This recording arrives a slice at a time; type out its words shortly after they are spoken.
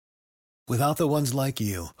Without the ones like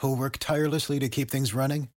you, who work tirelessly to keep things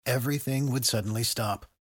running, everything would suddenly stop.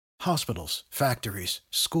 Hospitals, factories,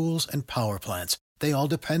 schools, and power plants, they all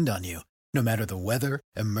depend on you. No matter the weather,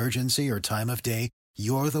 emergency, or time of day,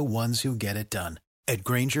 you're the ones who get it done. At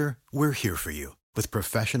Grainger, we're here for you with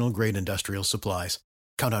professional-grade industrial supplies.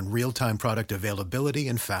 Count on real-time product availability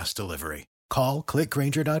and fast delivery. Call, click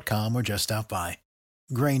Grainger.com, or just stop by.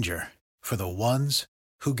 Grainger, for the ones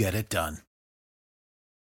who get it done.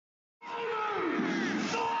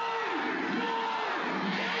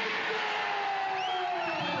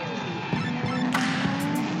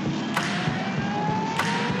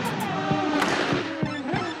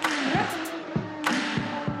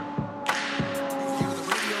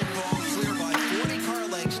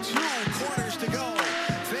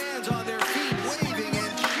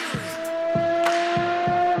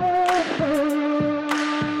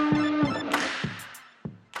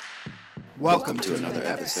 Welcome to another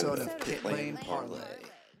episode of Pit Lane Parlay.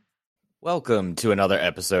 Welcome to another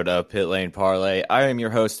episode of Pit Lane Parlay. I am your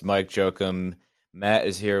host, Mike Jokum. Matt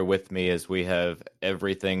is here with me as we have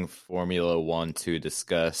everything Formula One to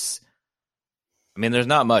discuss. I mean, there's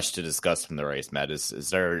not much to discuss from the race, Matt. Is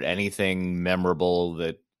there anything memorable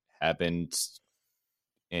that happened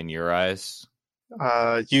in your eyes?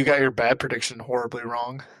 You got your bad prediction horribly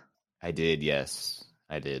wrong. I did, yes.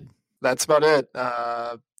 I did. That's about it.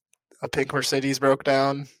 A pink Mercedes broke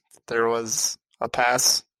down. There was a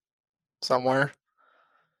pass somewhere.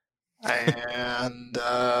 And,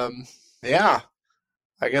 yeah.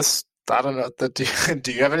 I guess, I don't know.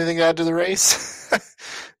 Do you have anything to add to the race?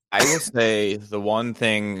 I will say the one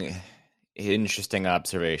interesting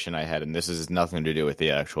observation I had, and this has nothing to do with the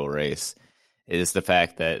actual race, is the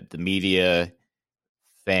fact that the media,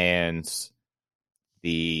 fans,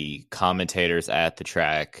 the commentators at the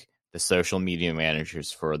track, the social media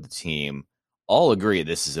managers for the team all agree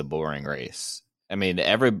this is a boring race. I mean,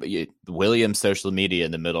 Williams' social media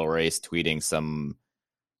in the middle race tweeting some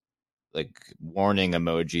like warning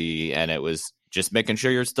emoji, and it was just making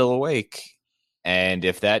sure you're still awake. And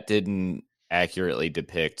if that didn't accurately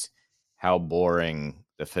depict how boring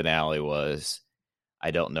the finale was,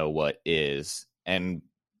 I don't know what is. And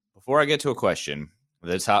before I get to a question,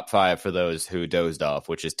 the top five for those who dozed off,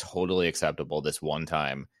 which is totally acceptable this one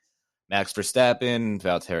time: Max Verstappen,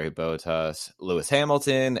 Valtteri Bottas, Lewis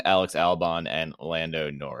Hamilton, Alex Albon, and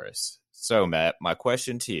Lando Norris. So, Matt, my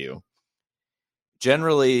question to you.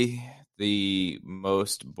 Generally, the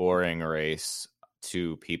most boring race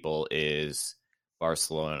to people is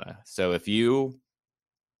Barcelona. So if you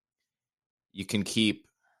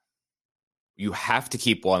have to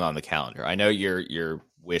keep one on the calendar. I know your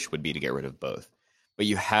wish would be to get rid of both, but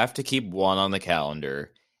you have to keep one on the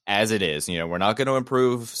calendar as it is. You know, we're not going to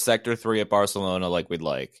improve Sector 3 at Barcelona like we'd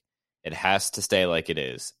like. It has to stay like it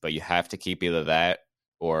is, but you have to keep either that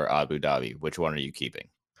or Abu Dhabi. Which one are you keeping?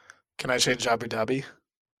 Can I change Abu Dhabi?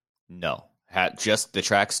 No. Just the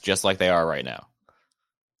tracks just like they are right now.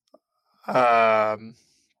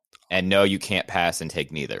 And no, you can't pass and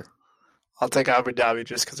take neither. I'll take Abu Dhabi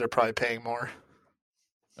just because they're probably paying more.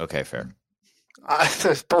 Okay, fair.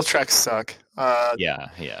 Both tracks suck.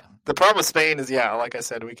 Yeah. The problem with Spain is, like I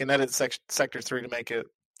said, we can edit Sector 3 to make it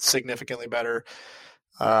significantly better.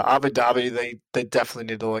 Abu Dhabi, they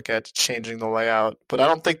definitely need to look at changing the layout, but I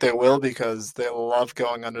don't think they will because they love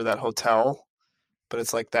going under that hotel. But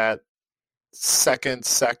it's like that second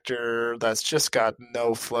sector that's just got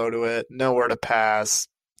no flow to it, nowhere to pass.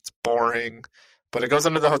 It's boring, but it goes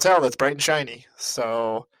under the hotel that's bright and shiny.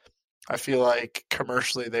 So I feel like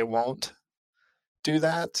commercially they won't do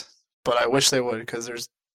that, but I wish they would because there's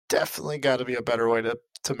definitely got to be a better way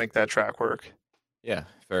to make that track work. Yeah,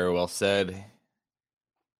 very well said.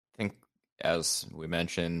 I think, as we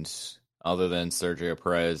mentioned, other than Sergio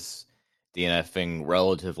Perez DNFing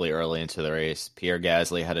relatively early into the race, Pierre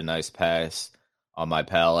Gasly had a nice pass on my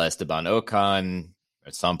pal Esteban Ocon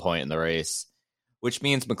at some point in the race, which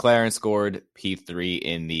means McLaren scored P3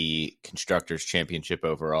 in the Constructors' Championship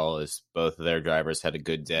overall, as both of their drivers had a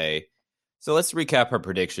good day. So let's recap our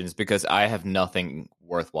predictions, because I have nothing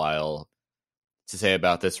worthwhile to say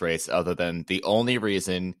about this race other than the only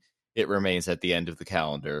reason it remains at the end of the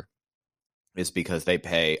calendar is because they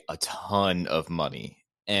pay a ton of money.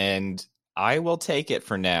 And I will take it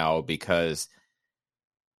for now because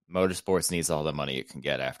motorsports needs all the money it can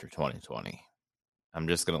get after 2020. I'm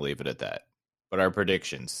just going to leave it at that. But our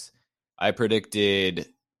predictions. I predicted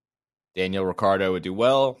Daniel Ricciardo would do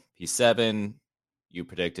well, P7. You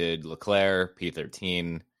predicted Leclerc,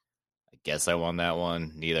 P13. I guess I won that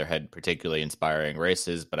one. Neither had particularly inspiring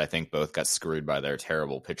races, but I think both got screwed by their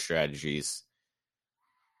terrible pit strategies.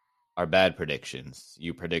 our bad predictions.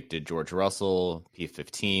 You predicted George Russell,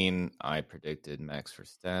 P15. I predicted Max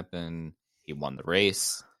Verstappen. He won the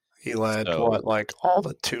race. He led, So like all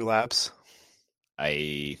but 2 laps?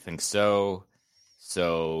 I think so.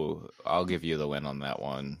 So I'll give you the win on that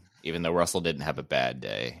one, even though Russell didn't have a bad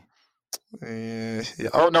day. Yeah.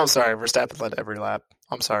 Oh, no, sorry. Verstappen led every lap.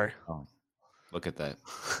 I'm sorry. Oh, look at that.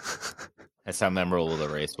 That's how memorable the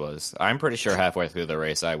race was. I'm pretty sure halfway through the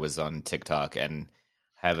race, I was on TikTok and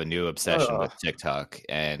have a new obsession with TikTok.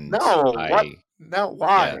 And No, what? No,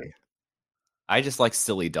 why? Yeah, I just like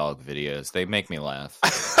silly dog videos. They make me laugh.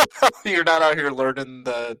 You're not out here learning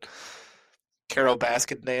the Carol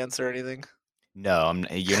Baskin dance or anything? No,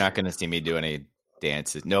 you're not going to see me do any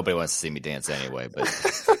dances. Nobody wants to see me dance anyway, but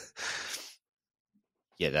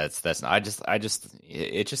yeah, that's not. I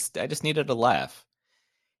just needed a laugh.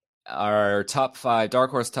 Our top 5,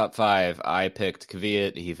 Dark Horse top 5, I picked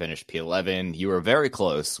Kvyat. He finished P11. You were very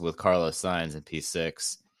close with Carlos Sainz in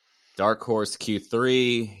P6. Dark Horse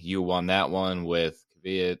Q3, you won that one with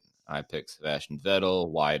Kvyat. I picked Sebastian Vettel.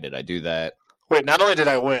 Why did I do that? Wait, not only did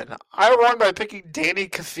I win, I won by picking Danny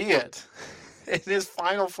Kvyat in his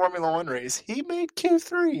final Formula One race. He made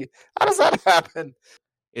Q3. How does that happen?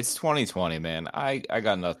 It's 2020, man. I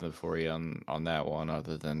got nothing for you on that one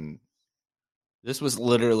other than this was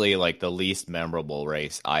literally like the least memorable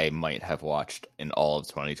race I might have watched in all of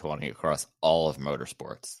 2020 across all of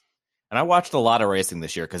motorsports. And I watched a lot of racing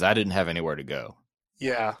this year because I didn't have anywhere to go.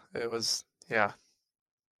 Yeah, it was,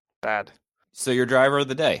 bad. So your driver of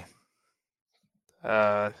the day?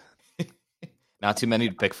 Not too many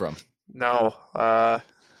to pick from. No,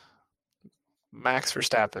 Max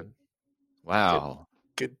Verstappen. Wow.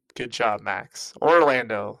 Good job, Max.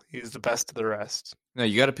 Orlando. He's the best of the rest. No,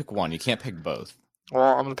 you got to pick one. You can't pick both. Well,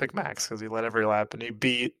 I'm going to pick Max because he led every lap and he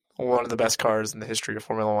beat one of the best cars in the history of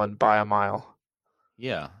Formula One by a mile.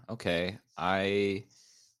 Yeah, okay. I'll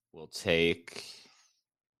take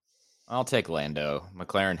Lando.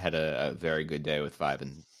 McLaren had a very good day with 5th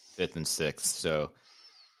and 6th, so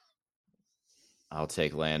I'll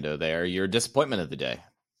take Lando there. Your disappointment of the day?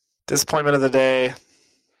 Disappointment of the day.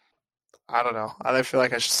 I don't know. I feel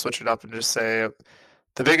like I should switch it up and just say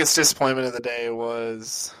the biggest disappointment of the day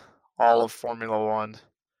was all of Formula One.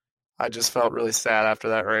 I just felt really sad after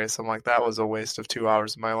that race. I'm like, that was a waste of 2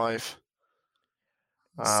 hours of my life.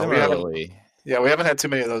 Similarly. We haven't had too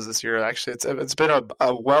many of those this year. Actually, it's been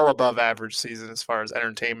a well above average season as far as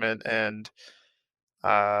entertainment, and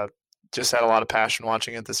just had a lot of passion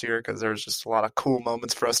watching it this year because there's just a lot of cool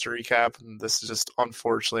moments for us to recap. And this is just,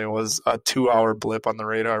 unfortunately, was a 2-hour blip on the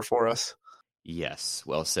radar for us. Yes,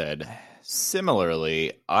 well said.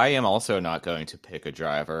 Similarly, I am also not going to pick a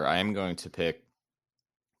driver. I am going to pick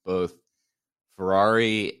both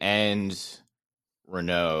Ferrari and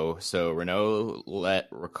Renault. So Renault let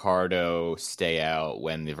Ricciardo stay out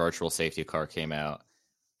when the virtual safety car came out.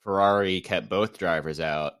 Ferrari kept both drivers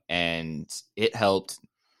out, and it helped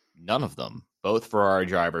none of them. Both Ferrari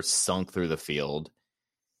drivers sunk through the field.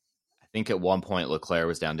 I think at one point Leclerc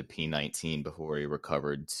was down to P19 before he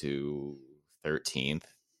recovered to 13th.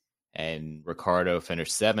 And Ricciardo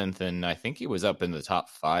finished 7th, and I think he was up in the top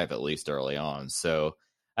 5 at least early on. So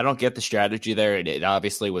I don't get the strategy there. It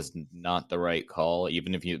obviously was not the right call,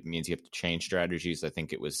 even if it means you have to change strategies. I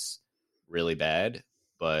think it was really bad,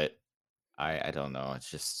 but I don't know. It's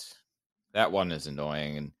just that one is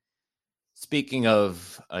annoying. And speaking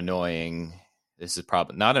of annoying, this is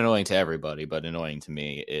probably not annoying to everybody, but annoying to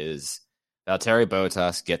me, is Valtteri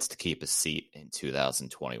Bottas gets to keep a seat in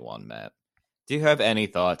 2021, Matt. Do you have any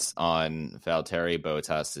thoughts on Valtteri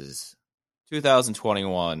Bottas's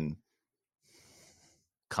 2021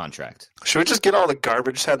 contract? Should we just get all the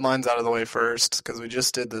garbage headlines out of the way first? Because we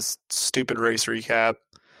just did this stupid race recap,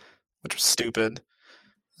 which was stupid.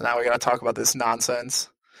 Now we got to talk about this nonsense.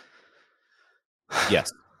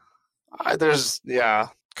 Yes.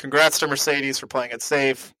 Congrats to Mercedes for playing it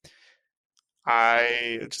safe.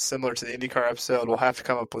 Just similar to the IndyCar episode, we'll have to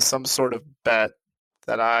come up with some sort of bet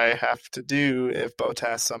that I have to do if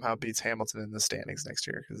Bottas somehow beats Hamilton in the standings next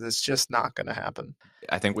year, because it's just not going to happen.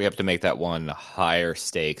 I think we have to make that one higher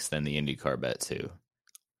stakes than the IndyCar bet too.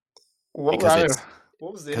 What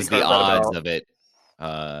was the IndyCar bet odds about? of it?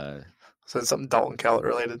 So it's something Dalton Kellett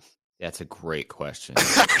related. That's a great question.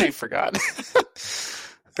 I already forgot.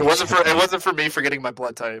 It wasn't for me forgetting my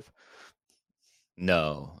blood type.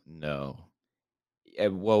 No.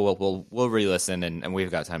 We'll re-listen, and we've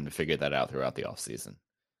got time to figure that out throughout the off season.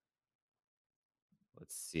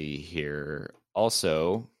 Let's see here.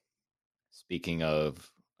 Also, speaking of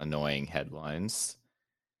annoying headlines,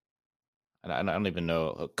 and I don't even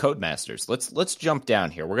know Codemasters. Let's jump down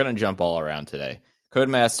here. We're gonna jump all around today.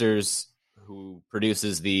 Codemasters, who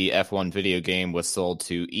produces the F1 video game, was sold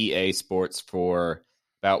to EA Sports for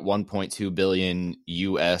about $1.2 billion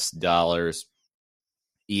US dollars.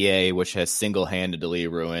 EA, which has single-handedly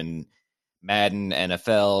ruined Madden,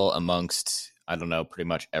 NFL, amongst, I don't know, pretty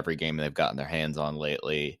much every game they've gotten their hands on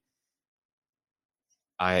lately.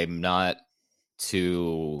 I'm not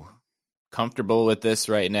too comfortable with this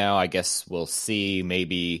right now. I guess we'll see.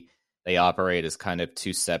 Maybe they operate as kind of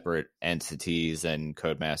two separate entities, and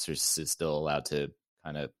Codemasters is still allowed to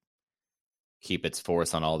kind of keep its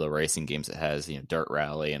force on all the racing games it has, Dirt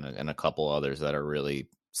Rally and a couple others that are really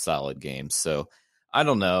solid games. So I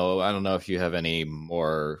don't know. I don't know if you have any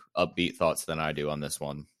more upbeat thoughts than I do on this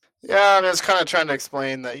one. Yeah, I mean, it's kind of trying to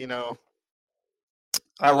explain that,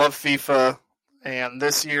 I love FIFA, and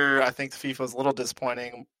this year I think FIFA is a little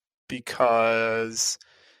disappointing because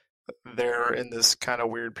they're in this kind of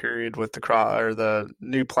weird period with the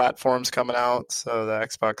new platforms coming out, so the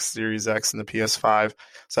Xbox Series X and the PS5.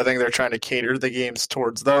 So I think they're trying to cater the games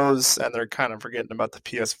towards those, and they're kind of forgetting about the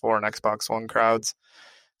PS4 and Xbox One crowds.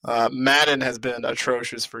 Madden has been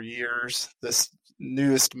atrocious for years. This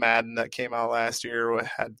newest Madden that came out last year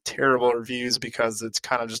had terrible reviews because it's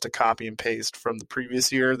kind of just a copy and paste from the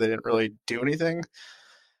previous year. They didn't really do anything.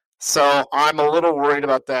 So I'm a little worried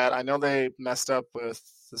about that. I know they messed up with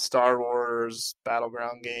the Star Wars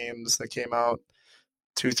Battleground games that came out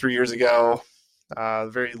 2-3 years ago.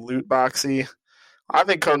 Very loot boxy. I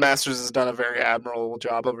think Codemasters has done a very admirable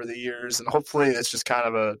job over the years, and hopefully it's just kind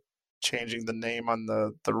of a changing the name on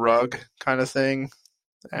the rug kind of thing,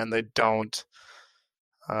 and they don't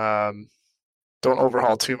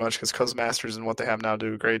overhaul too much, because Codemasters and what they have now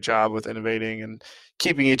do a great job with innovating and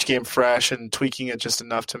keeping each game fresh and tweaking it just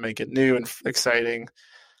enough to make it new and exciting.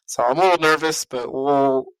 So I'm a little nervous, but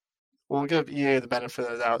we'll give EA the benefit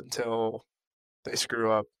of the doubt until they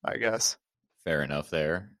screw up, I guess. Fair enough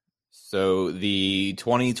there. So the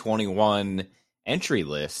 2021 entry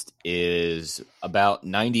list is about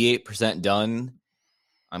 98% done.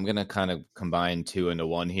 I'm going to kind of combine two into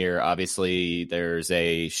one here. Obviously, there's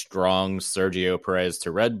a strong Sergio Perez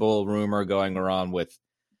to Red Bull rumor going around, with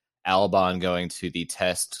Albon going to the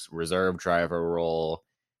test reserve driver role.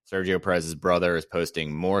 Sergio Perez's brother is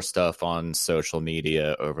posting more stuff on social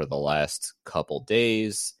media over the last couple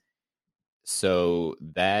days. So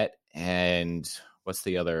that, and what's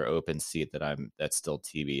the other open seat that's still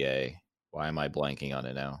TBA? Why am I blanking on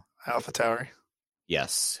it now? AlphaTauri.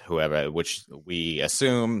 Yes, whoever, which we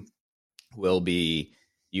assume will be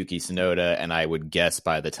Yuki Tsunoda, and I would guess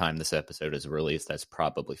by the time this episode is released, that's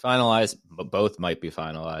probably finalized, but both might be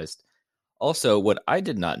finalized. Also, what I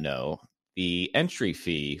did not know, the entry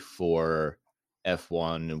fee for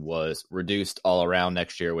F1 was reduced all around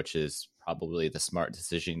next year, which is probably the smart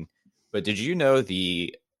decision. But did you know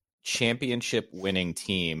the championship winning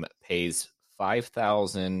team pays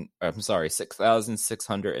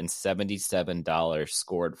 $6,677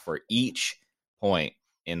 scored for each point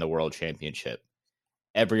in the World Championship?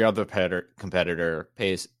 Every other competitor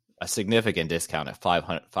pays a significant discount at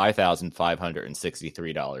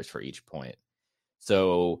 $5,563 for each point.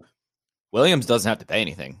 So Williams doesn't have to pay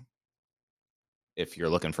anything if you're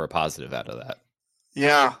looking for a positive out of that.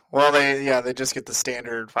 Yeah, well, they just get the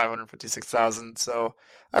standard $556,000. So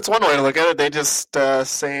that's one way to look at it. They just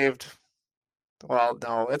saved. Well,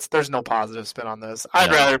 no, there's no positive spin on this. I'd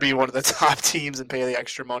rather be one of the top teams and pay the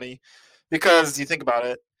extra money, because you think about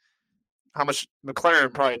it, how much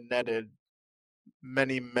McLaren probably netted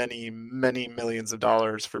many, many, many millions of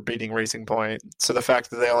dollars for beating Racing Point. So the fact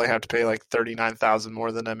that they only have to pay like $39,000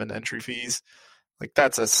 more than them in entry fees, like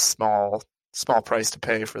that's a small price to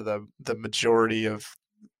pay for the majority of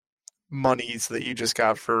monies that you just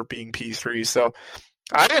got for being P3. So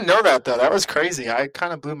I didn't know that, though. That was crazy. I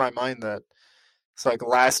kind of blew my mind that it's like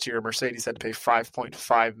last year Mercedes had to pay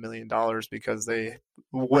 $5.5 million because they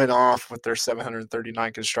went off with their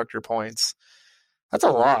 739 constructor points. That's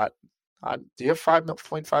a lot. Do you have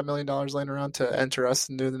 $5.5 million laying around to enter us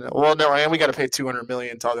and do the? Well, no, and we got to pay $200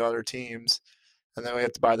 million to all the other teams, and then we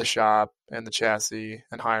have to buy the shop and the chassis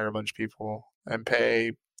and hire a bunch of people and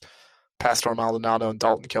pay Pastor Maldonado and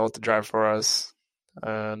Dalton Kellett to drive for us,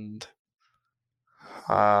 and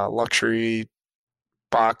luxury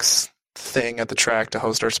box thing at the track to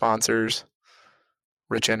host our sponsors,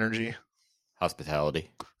 Rich Energy,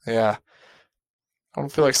 hospitality. Yeah, I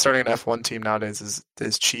don't feel like starting an F1 team nowadays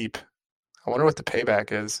is cheap. I wonder what the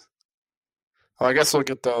payback is. Well, I guess we'll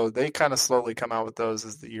get those. They kind of slowly come out with those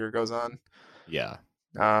as the year goes on. Yeah.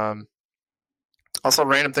 Also,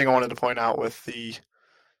 random thing I wanted to point out with the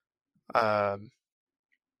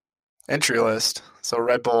entry list. So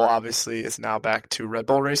Red Bull obviously is now back to Red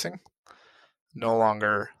Bull Racing. no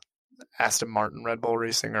longer Aston Martin Red Bull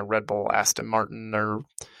Racing or Red Bull Aston Martin or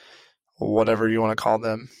whatever you want to call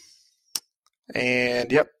them.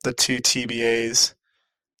 And yep, the 2 TBAs.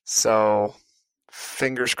 So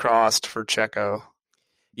fingers crossed for Checo.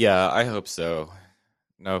 Yeah, I hope so.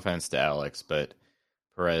 No offense to Alex, but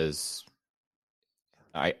Perez,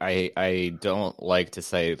 I don't like to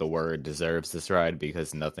say the word deserves this ride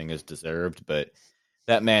because nothing is deserved, but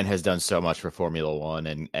that man has done so much for Formula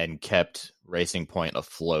One and kept Racing Point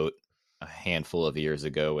afloat a handful of years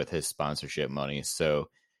ago with his sponsorship money. So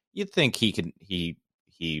you'd think he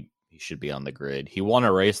should be on the grid. He won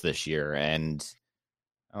a race this year, and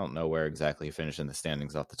I don't know where exactly he finished in the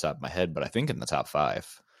standings off the top of my head, but I think in the top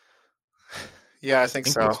 5. Yeah, I think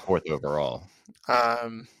He so. was 4th overall.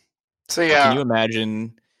 So yeah, can you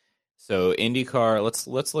imagine? So IndyCar,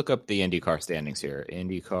 let's look up the IndyCar standings here.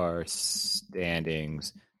 IndyCar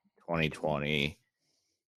standings 2020.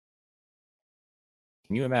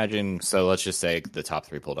 Can you imagine? So let's just say the top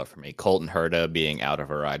 3 pulled up for me. Colton Herta being out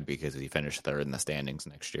of a ride because he finished 3rd in the standings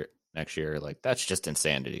next year, like that's just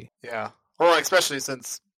insanity. Yeah. Well, especially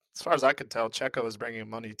since, as far as I could tell, Checo was bringing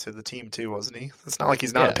money to the team too, wasn't he? It's not like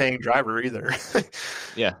he's not a paying driver either.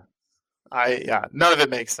 Yeah. None of it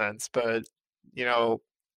makes sense, but you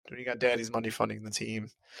got daddy's money funding the team,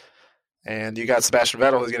 and you got Sebastian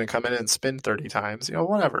Vettel who's going to come in and spin 30 times.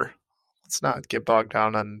 Whatever. Let's not get bogged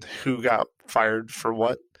down on who got fired for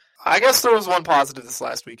what. I guess there was one positive this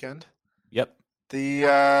last weekend. Yep. The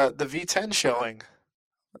V10 showing.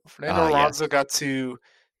 Fernando Alonso got to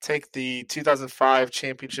take the 2005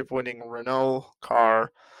 championship-winning Renault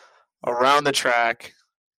car around the track,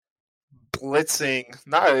 blitzing.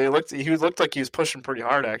 He looked like he was pushing pretty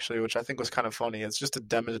hard, actually, which I think was kind of funny. It's just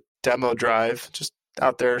a demo drive, just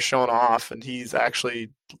out there showing off, and he's actually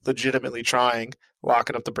legitimately trying,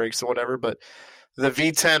 locking up the brakes or whatever. But the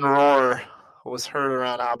V10 roar was heard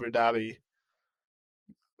around Abu Dhabi.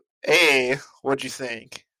 A, what'd you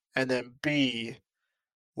think? And then B,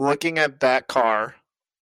 looking at that car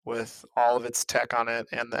with all of its tech on it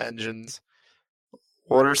and the engines,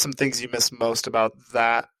 what are some things you miss most about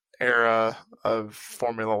that era of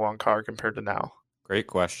Formula One car compared to now? Great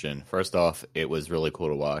question. First off, it was really cool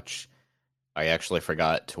to watch. I actually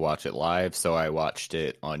forgot to watch it live, so I watched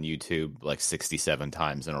it on YouTube like 67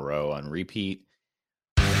 times in a row on repeat.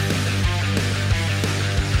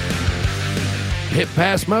 Pit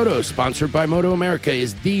Pass Moto, sponsored by Moto America,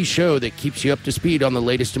 is the show that keeps you up to speed on the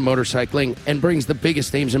latest in motorcycling and brings the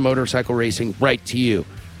biggest names in motorcycle racing right to you.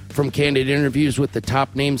 From candid interviews with the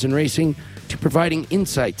top names in racing to providing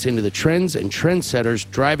insights into the trends and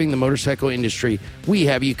trendsetters driving the motorcycle industry, we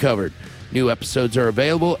have you covered. New episodes are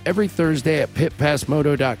available every Thursday at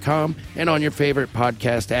pitpassmoto.com and on your favorite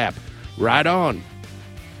podcast app. Ride on!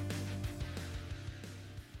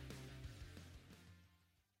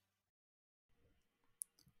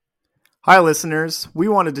 Hi, listeners. We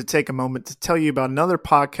wanted to take a moment to tell you about another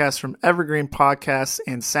podcast from Evergreen Podcasts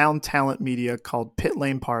and Sound Talent Media called Pit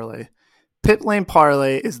Lane Parlay. Pit Lane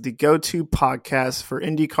Parlay is the go-to podcast for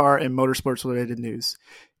IndyCar and motorsports-related news.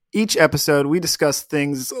 Each episode, we discuss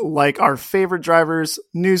things like our favorite drivers,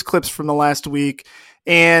 news clips from the last week,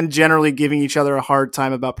 and generally giving each other a hard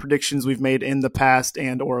time about predictions we've made in the past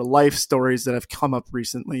and or life stories that have come up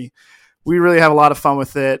recently. We really have a lot of fun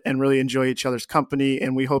with it and really enjoy each other's company,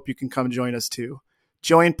 and we hope you can come join us too.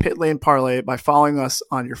 Join Pit Lane Parlay by following us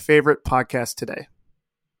on your favorite podcast today.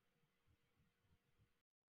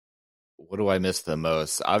 What do I miss the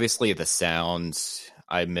most? Obviously, the sounds.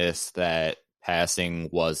 I miss that passing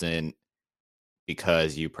wasn't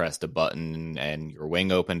because you pressed a button and your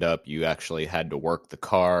wing opened up. You actually had to work the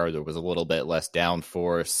car. There was a little bit less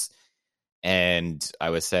downforce. And I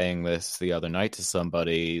was saying this the other night to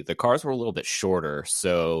somebody, the cars were a little bit shorter.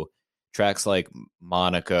 So tracks like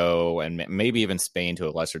Monaco and maybe even Spain to a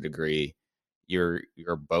lesser degree, your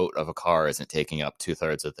boat of a car isn't taking up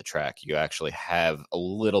 2/3 of the track. You actually have a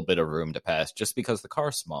little bit of room to pass just because the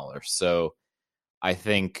car's smaller. So I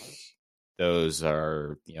think those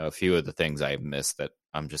are, a few of the things I've missed that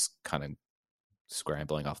I'm just kind of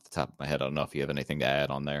scrambling off the top of my head. I don't know if you have anything to add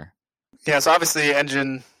on there. Yeah, so obviously the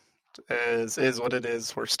engine is what it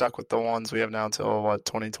is. We're stuck with the ones we have now until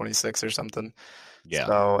 2026 or something. Yeah.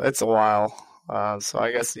 So it's a while. So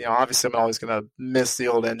I guess, obviously I'm always going to miss the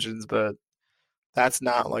old engines, but that's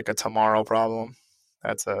not like a tomorrow problem.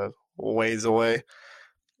 That's a ways away.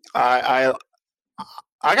 I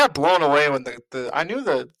got blown away when I knew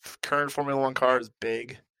the current Formula One car is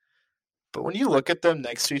big, but when you look at them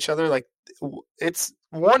next to each other, like it's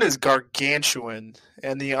one is gargantuan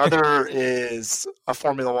and the other is a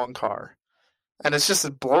Formula One car, and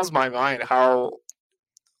it blows my mind how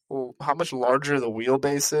how much larger the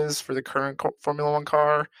wheelbase is for the current Formula One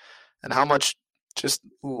car, and how much just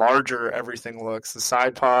larger everything looks. The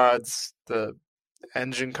side pods, the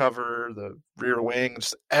engine cover, the rear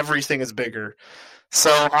wings, everything is bigger.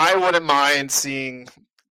 So I wouldn't mind seeing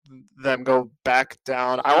them go back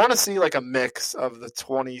down. I want to see like a mix of the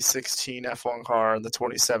 2016 F1 car and the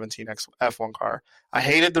 2017 F1 car. I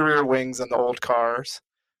hated the rear wings on the old cars.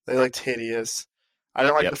 They looked hideous. I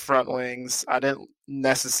didn't like the front wings. I didn't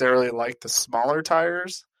necessarily like the smaller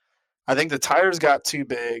tires. I think the tires got too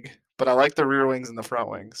big, but I like the rear wings and the front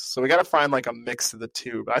wings. So we got to find like a mix of the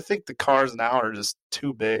two. But I think the cars now are just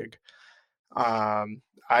too big.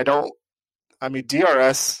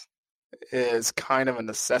 DRS is kind of a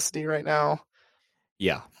necessity right now.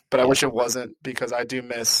 Yeah. But I wish it wasn't, because I do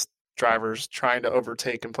miss drivers trying to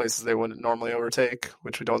overtake in places they wouldn't normally overtake,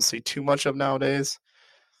 which we don't see too much of nowadays.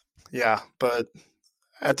 Yeah, but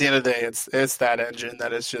at the end of the day, it's that engine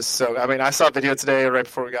that is just so... I mean, I saw a video today right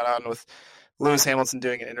before we got on with Lewis Hamilton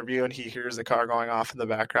doing an interview, and he hears the car going off in the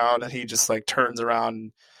background, and he just like turns around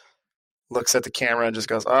and looks at the camera and just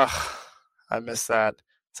goes, "Ugh, I miss that.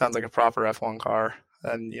 Sounds like a proper F1 car."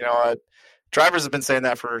 And you know what? Drivers have been saying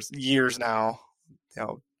that for years now. You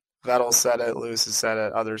know, Vettel said it, Lewis has said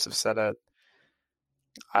it, others have said it.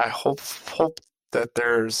 I hope that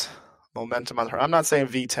there's momentum on her. I'm not saying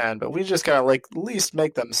V10, but we just gotta like at least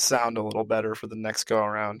make them sound a little better for the next go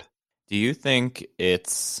around. Do you think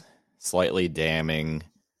it's slightly damning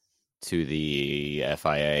to the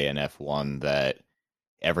FIA and F1 that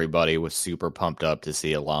everybody was super pumped up to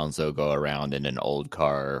see Alonso go around in an old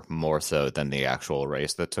car more so than the actual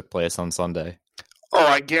race that took place on Sunday? Oh,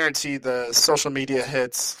 I guarantee the social media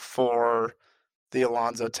hits for the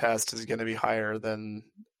Alonso test is going to be higher than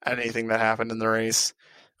anything that happened in the race,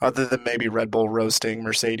 other than maybe Red Bull roasting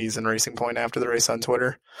Mercedes and Racing Point after the race on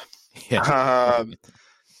Twitter. Yeah.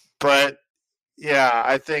 But yeah,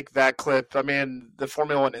 I think that clip, I mean, the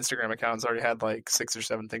Formula One Instagram account's already had like 6 or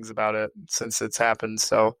 7 things about it since it's happened.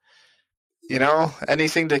 So, you know,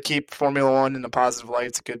 anything to keep Formula One in a positive light,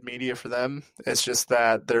 it's good media for them. It's just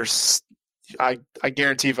that I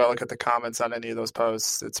guarantee if I look at the comments on any of those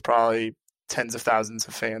posts, it's probably tens of thousands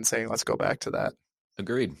of fans saying, let's go back to that.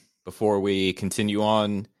 Agreed. Before we continue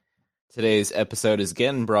on, today's episode is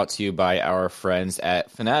again brought to you by our friends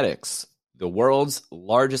at Fanatics, the world's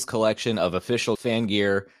largest collection of official fan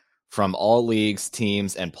gear from all leagues,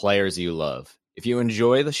 teams, and players you love. If you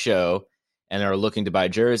enjoy the show and are looking to buy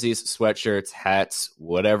jerseys, sweatshirts, hats,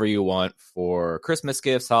 whatever you want for Christmas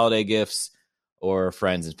gifts, holiday gifts, or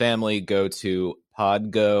friends and family, go to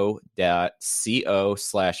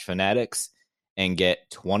podgo.co/fanatics and get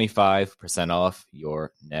 25% off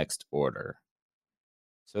your next order.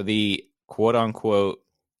 So the quote-unquote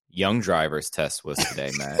young drivers test was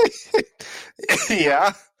today, Matt.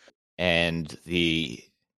 Yeah. And the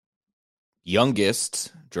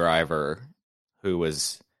youngest driver who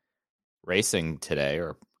was racing today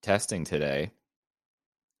or testing today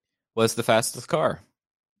was the fastest car.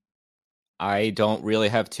 I don't really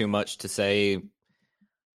have too much to say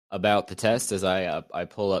about the test as I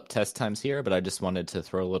pull up test times here, but I just wanted to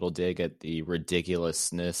throw a little dig at the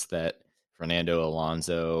ridiculousness that Fernando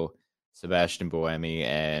Alonso, Sebastian Buemi,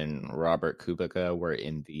 and Robert Kubica were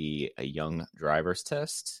in the young drivers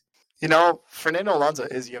test. You know, Fernando Alonso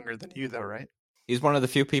is younger than you, though, right? He's one of the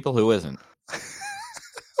few people who isn't.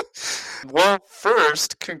 Well,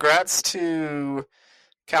 first, congrats to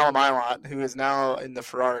Callum Ilott, who is now in the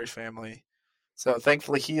Ferrari family. So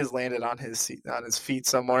thankfully, he has landed on his feet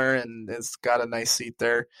somewhere and has got a nice seat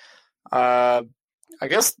there. I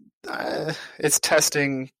guess it's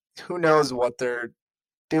testing. Who knows what they're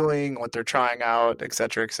doing, what they're trying out, et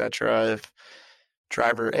cetera, et cetera. If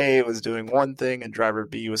driver A was doing one thing and driver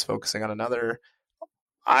B was focusing on another.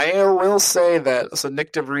 I will say that, so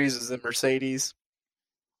Nick De Vries is in Mercedes.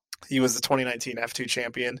 He was the 2019 F2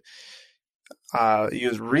 champion. He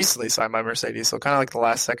was recently signed by Mercedes, so kind of like the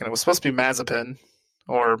last second. It was supposed to be Mazepin,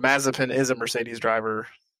 or Mazepin is a Mercedes driver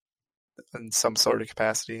in some sort of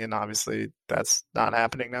capacity, and obviously that's not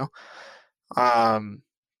happening now.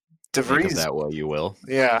 De Vries, think of that what you will.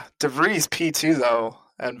 Yeah, De Vries P2 though,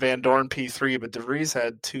 and Van Dorn P3, but De Vries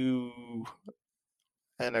had 2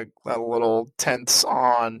 and a little tenths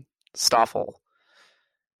on Stoffel.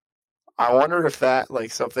 I wonder if that,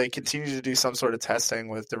 so if they continue to do some sort of testing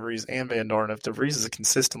with De Vries and Van Dorn, if De Vries is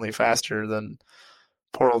consistently faster, then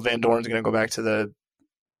poor old Van Dorn's going to go back to the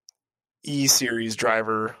E-Series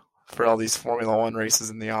driver for all these Formula One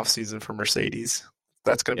races in the offseason for Mercedes.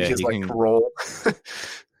 That's going to be his role.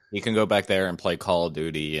 He can go back there and play Call of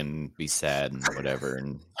Duty and be sad and whatever,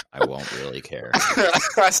 and I won't really care.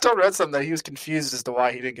 I still read something that he was confused as to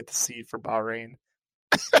why he didn't get the seat for Bahrain.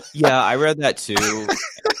 Yeah, I read that too,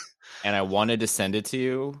 and I wanted to send it to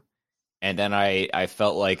you, and then I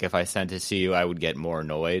felt like if I sent it to you, I would get more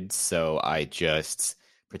annoyed, so I just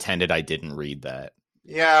pretended I didn't read that.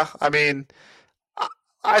 Yeah, I mean,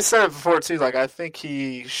 I said it before too. Like, I think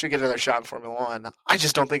he should get another shot in Formula One. I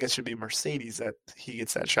just don't think it should be Mercedes that he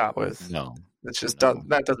gets that shot with. No, It's just no.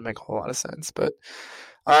 that doesn't make a whole lot of sense. But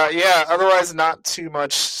yeah, otherwise, not too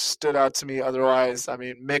much stood out to me. Otherwise, I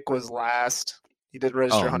mean, Mick was last. He did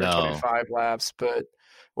register 125 laps, but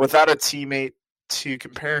without a teammate to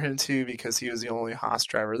compare him to, because he was the only Haas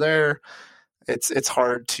driver there, it's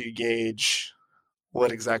hard to gauge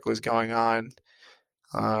what exactly was going on.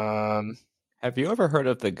 Have you ever heard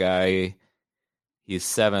of the guy? He's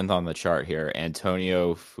 7th on the chart here,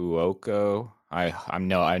 Antonio Fuoco. I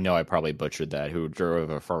know I probably butchered that. Who drove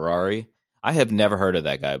a Ferrari? I have never heard of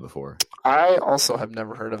that guy before. I also have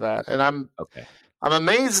never heard of that, and I'm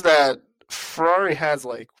amazed that Ferrari has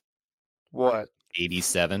like what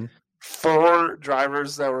 87 4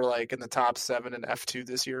 drivers that were like in the top 7 in F2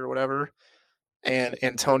 this year or whatever, and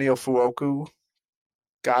Antonio Fuoco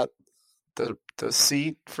got the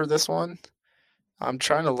seat for this one. I'm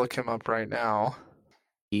trying to look him up right now.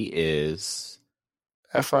 He is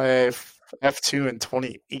FIA F2 in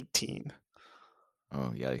 2018.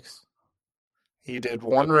 Oh, yikes. He did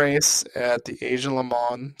one race at the Asian Le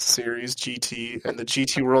Mans Series GT and the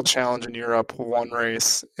GT World Challenge in Europe, one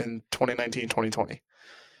race in 2019-2020.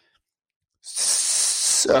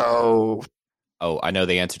 So... Oh, I know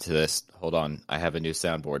the answer to this. Hold on. I have a new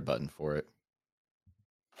soundboard button for it.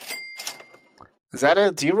 Is that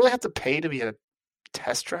it? Do you really have to pay to be a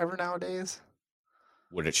test driver nowadays?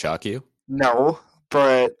 Would it shock you? No,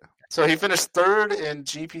 but... So he finished 3rd in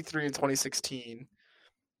GP3 in 2016.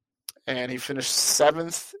 And he finished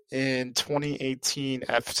 7th in 2018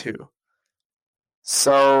 F2.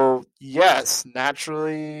 So, yes,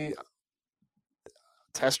 naturally,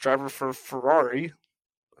 test driver for Ferrari,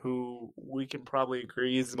 who we can probably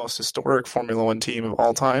agree is the most historic Formula One team of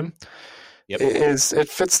all time. Yep. It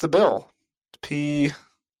fits the bill. P8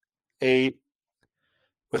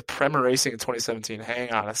 with Prema Racing in 2017.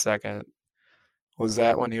 Hang on a second. Was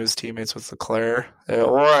that when he was teammates with Leclerc? It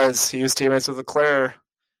was. He was teammates with Leclerc.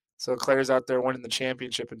 So Leclerc's out there winning the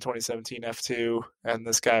championship in 2017 F2, and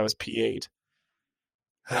this guy was P8.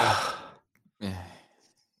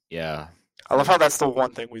 Yeah. I love how that's the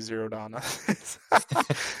one thing we zeroed on. I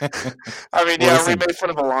mean, yeah, we made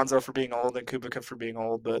fun of Alonso for being old and Kubica for being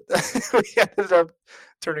old, but we ended up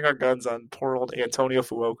turning our guns on poor old Antonio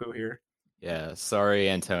Fuoco here. Yeah, sorry,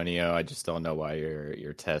 Antonio. I just don't know why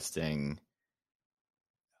you're testing.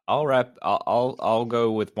 I'll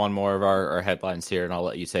go with one more of our headlines here, and I'll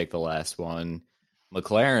let you take the last one.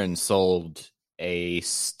 McLaren sold a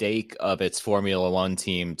stake of its Formula One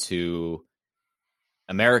team to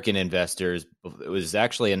American investors. It was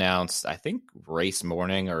actually announced, I think, race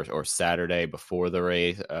morning or Saturday before the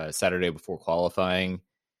race, Saturday before qualifying.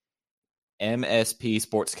 MSP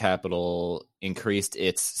Sports Capital increased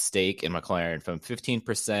its stake in McLaren from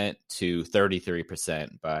 15% to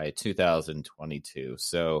 33% by 2022.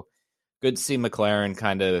 So good to see McLaren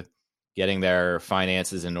kind of getting their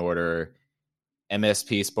finances in order.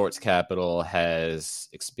 MSP Sports Capital has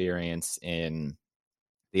experience in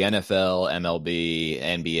the NFL, MLB,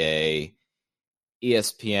 NBA,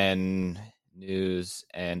 ESPN News,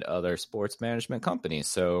 and other sports management companies.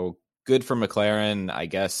 So good for McLaren, I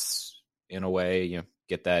guess. In a way,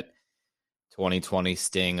 get that 2020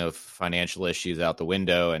 sting of financial issues out the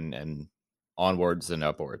window and onwards and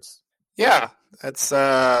upwards. Yeah, it's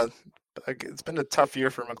been a tough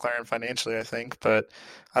year for McLaren financially, I think, but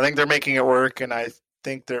I think they're making it work, and I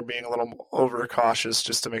think they're being a little overcautious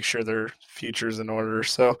just to make sure their future's in order.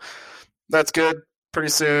 So that's good. Pretty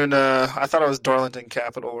soon, I thought it was Darlington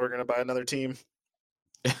Capital. We're going to buy another team.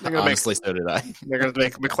 Honestly, so did I. They're going to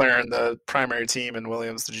make McLaren the primary team and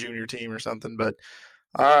Williams the junior team or something. But,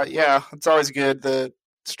 yeah, it's always good. The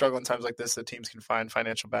struggling times like this, the teams can find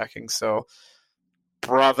financial backing. So,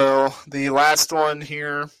 bravo. The last one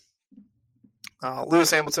here,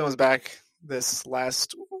 Lewis Hamilton was back this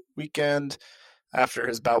last weekend after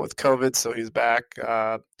his bout with COVID. So he's back.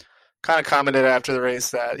 Kind of commented after the race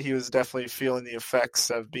that he was definitely feeling the effects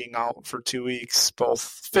of being out for 2 weeks, both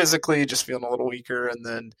physically, just feeling a little weaker, and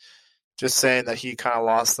then just saying that he kind of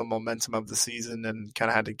lost the momentum of the season and kind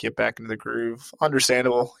of had to get back into the groove.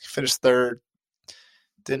 Understandable. He finished 3rd.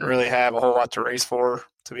 Didn't really have a whole lot to race for,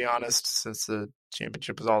 to be honest, since the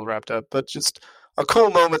championship was all wrapped up. But just a cool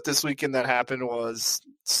moment this weekend that happened was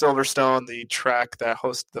Silverstone, the track that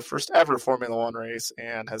hosted the first ever Formula One race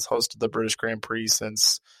and has hosted the British Grand Prix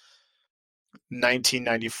since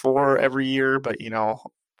 1994 every year, but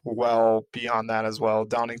well beyond that as well.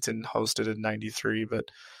 Donington hosted in 93, but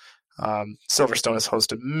Silverstone has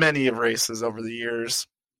hosted many of races over the years.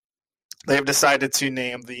 They have decided to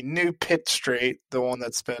name the new pit straight, the one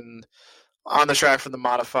that's been on the track for the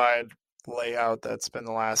modified layout that's been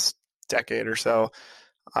the last decade or so.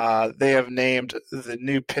 They have named the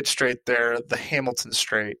new pit straight there the Hamilton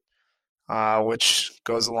Straight, which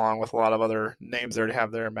goes along with a lot of other names they already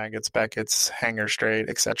have there, Maggots, Beckett's, Hanger Straight,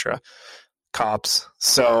 etc., Cops.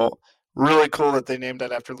 So really cool that they named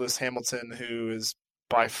that after Lewis Hamilton, who is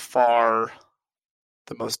by far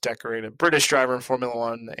the most decorated British driver in Formula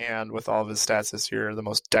One, and with all of his stats this year, the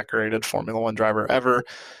most decorated Formula One driver ever.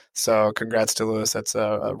 So congrats to Lewis. That's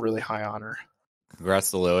a really high honor.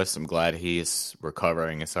 Congrats to Lewis. I'm glad he's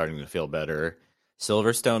recovering and starting to feel better.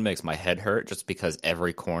 Silverstone makes my head hurt just because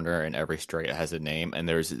every corner and every straight has a name, and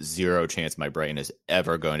there's zero chance my brain is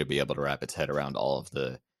ever going to be able to wrap its head around all of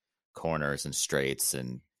the corners and straights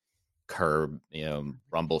and curb,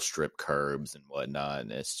 rumble strip curbs and whatnot.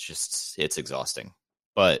 And it's exhausting.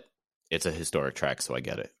 But it's a historic track, so I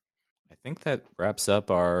get it. I think that wraps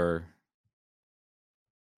up I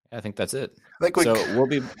think that's it. I think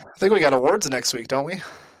we got awards next week, don't we?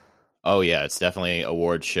 Oh, yeah, it's definitely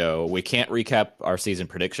award show. We can't recap our season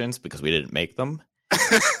predictions because we didn't make them.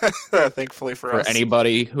 Thankfully for us. For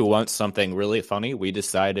anybody who wants something really funny, we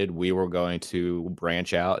decided we were going to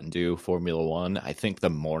branch out and do Formula One, I think the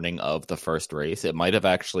morning of the first race. It might have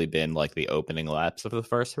actually been like the opening laps of the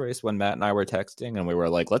first race when Matt and I were texting, and we were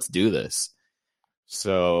like, let's do this.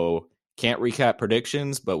 So can't recap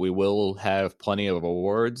predictions, but we will have plenty of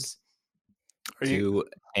awards to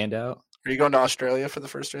hand out. Are you going to Australia for the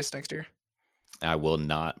first race next year? I will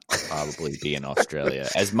not probably be in Australia.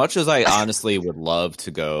 As much as I honestly would love to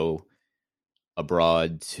go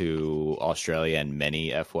abroad to Australia and many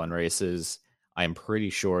F1 races, I'm pretty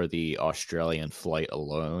sure the Australian flight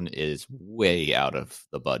alone is way out of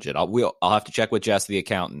the budget. I'll have to check with Jess, the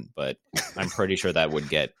accountant, but I'm pretty sure that would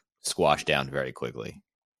get squashed down very quickly.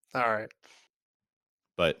 All right.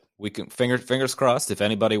 But we can fingers crossed if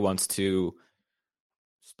anybody wants to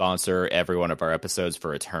sponsor every one of our episodes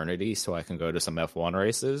for eternity so I can go to some F1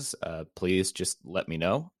 races, please just let me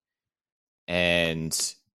know. And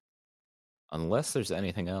unless there's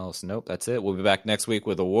anything else, nope, that's it. We'll be back next week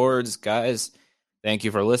with awards. Guys, thank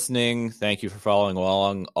you for listening. Thank you for following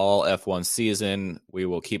along all F1 season. We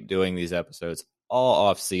will keep doing these episodes all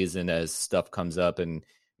off season as stuff comes up, and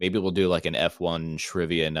maybe we'll do like an F1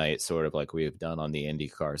 trivia night, sort of like we've done on the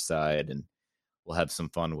IndyCar side, and we'll have some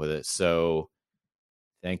fun with it. So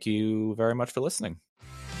thank you very much for listening.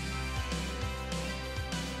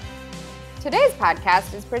 Today's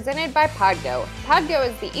podcast is presented by Podgo. Podgo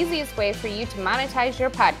is the easiest way for you to monetize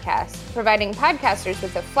your podcast, providing podcasters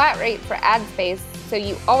with a flat rate for ad space so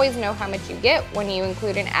you always know how much you get when you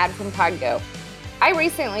include an ad from Podgo. I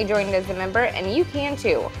recently joined as a member, and you can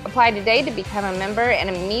too. Apply today to become a member and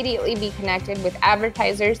immediately be connected with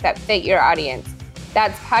advertisers that fit your audience.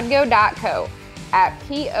 That's podgo.co at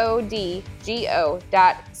podgo.co.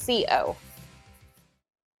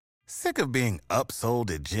 Sick of being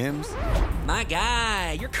upsold at gyms? My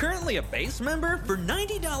guy, you're currently a base member. For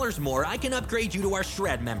 $90 more, I can upgrade you to our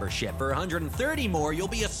Shred membership. For $130 more, you'll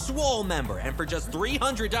be a Swole member. And for just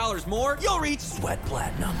 $300 more, you'll reach Sweat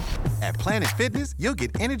Platinum. At Planet Fitness, you'll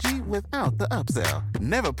get energy without the upsell.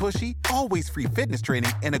 Never pushy, always free fitness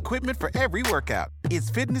training and equipment for every workout. It's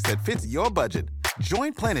fitness that fits your budget.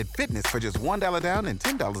 Join Planet Fitness for just $1 down and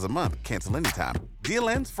 $10 a month. Cancel anytime. Deal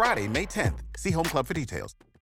ends Friday, May 10th. See Home Club for details.